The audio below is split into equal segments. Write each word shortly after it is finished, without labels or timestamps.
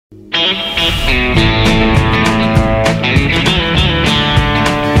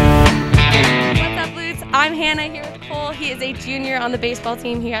on the baseball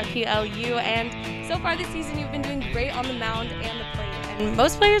team here at PLU, and so far this season you've been doing great on the mound and the plate. And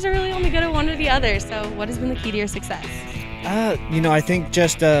most players are really only good at one or the other, so what has been the key to your success? I think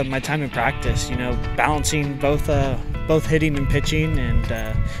just my time in practice, balancing both hitting and pitching,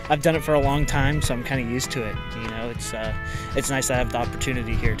 and I've done it for a long time, so I'm kind of used to it. It's nice to have the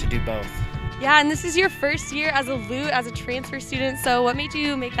opportunity here to do both. Yeah, and this is your first year as a Lute, as a transfer student, so what made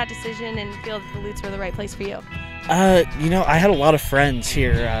you make that decision and feel that the Lutes were the right place for you? I had a lot of friends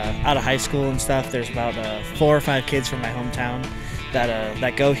here out of high school and stuff. There's about 4 or 5 kids from my hometown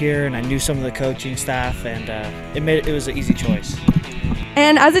that go here, and I knew some of the coaching staff, and it was an easy choice.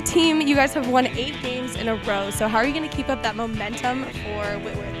 And as a team, you guys have won 8 games in a row, so how are you going to keep up that momentum for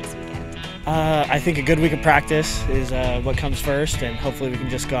Whitworth this weekend? I think a good week of practice is what comes first, and hopefully we can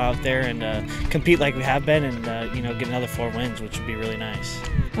just go out there and compete like we have been, and get another 4 wins, which would be really nice.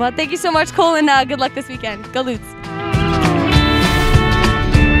 Well, thank you so much, Cole, and good luck this weekend. Go Lutes!